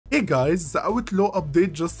Hey guys, the Outlaw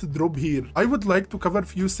update just dropped here. I would like to cover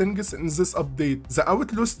few things in this update. The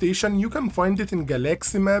Outlaw station, you can find it in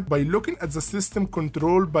Galaxy map by looking at the system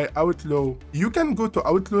controlled by Outlaw. You can go to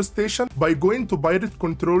Outlaw station by going to pirate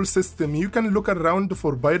control system. You can look around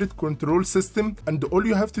for pirate control system and all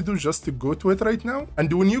you have to do just to go to it right now.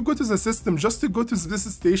 And when you go to the system, just to go to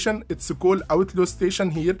this station, it's called Outlaw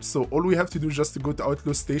station here. So all we have to do just to go to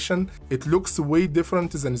Outlaw station. It looks way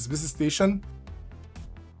different than this station.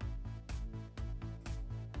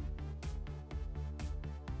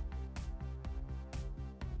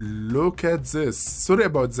 Look at this. Sorry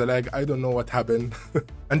about the lag, I don't know what happened.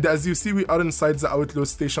 And as you see, we are inside the Outlaw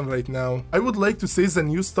station right now. I would like to say the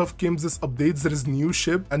new stuff came this update. There is new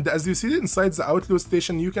ship, and as you see inside the Outlaw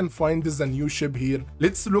station, you can find the new ship here.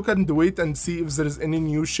 Let's look and wait and see if there is any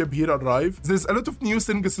new ship here arrive. There's a lot of new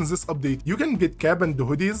things in this update. You can get cap and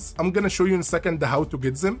hoodies. I'm gonna show you in a second how to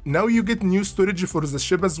get them. Now you get new storage for the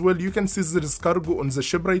ship as well. You can see there is cargo on the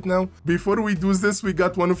ship right now. Before we do this, we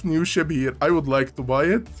got one of new ship here. I would like to buy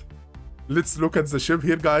it. Let's look at the ship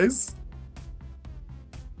here, guys.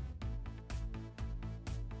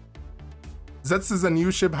 That's the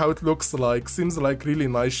new ship, how it looks like. Seems like really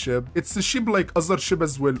nice ship. It's a ship like other ship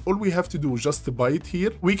as well. All we have to do is just to buy it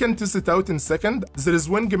here. We can test it out in second. There is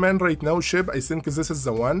wingman right now ship. I think this is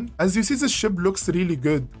the one. As you see, this ship looks really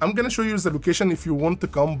good. I'm gonna show you the location if you want to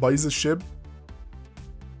come buy the ship.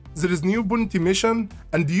 There is new bounty mission,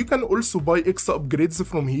 and you can also buy extra upgrades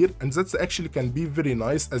from here, and that actually can be very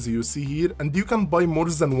nice as you see here, and you can buy more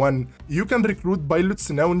than one. You can recruit pilots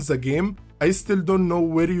now in the game. I still don't know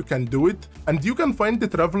where you can do it, and you can find the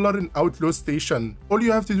traveler in Outlaw station. All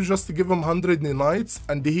you have to do is just to give him 100 knights,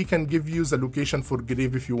 and he can give you the location for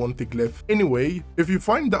grave if you want a glyph. Anyway, if you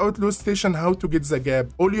find the Outlaw station, how to get the gap,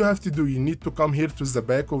 all you have to do, you need to come here to the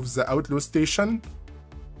back of the Outlaw station.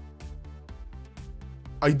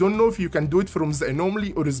 I don't know if you can do it from the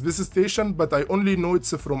anomaly or this station, but I only know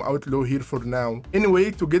it's from Outlaw here for now.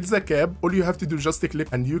 Anyway, to get the cap, all you have to do is just click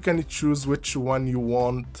and you can choose which one you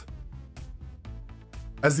want.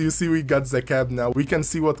 As you see, we got the cap now. We can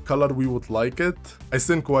see what color we would like it. I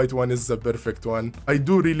think white one is the perfect one. I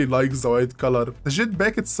do really like the white color. The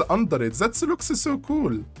jetpack, it's under it. That looks so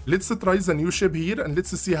cool. Let's try the new ship here and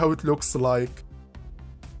let's see how it looks like.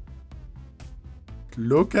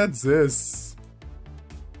 Look at this.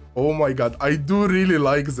 Oh my god, I do really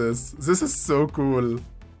like this. This is so cool.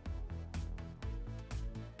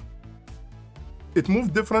 It moves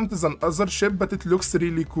different than other ship, but it looks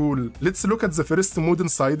really cool. Let's look at the first mode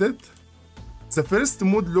inside it. The first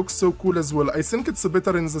mode looks so cool as well. I think it's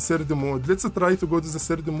better in the third mode. Let's try to go to the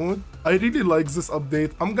third mode. I really like this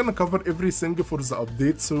update. I'm gonna cover everything for the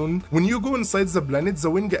update soon. When you go inside the planet, the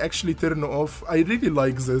wing actually turn off. I really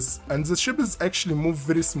like this. And the ship is actually move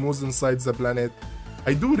very smooth inside the planet.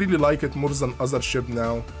 I do really like it more than other ship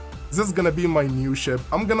now. This is gonna be my new ship.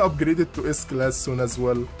 I'm gonna upgrade it to S class soon as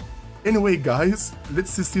well. Anyway guys, let's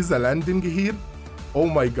see the landing here. Oh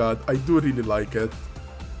my god, I do really like it.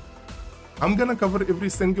 I'm gonna cover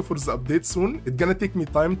everything for the update soon. It's gonna take me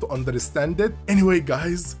time to understand it. Anyway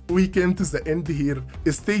guys, we came to the end here.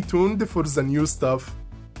 Stay tuned for the new stuff.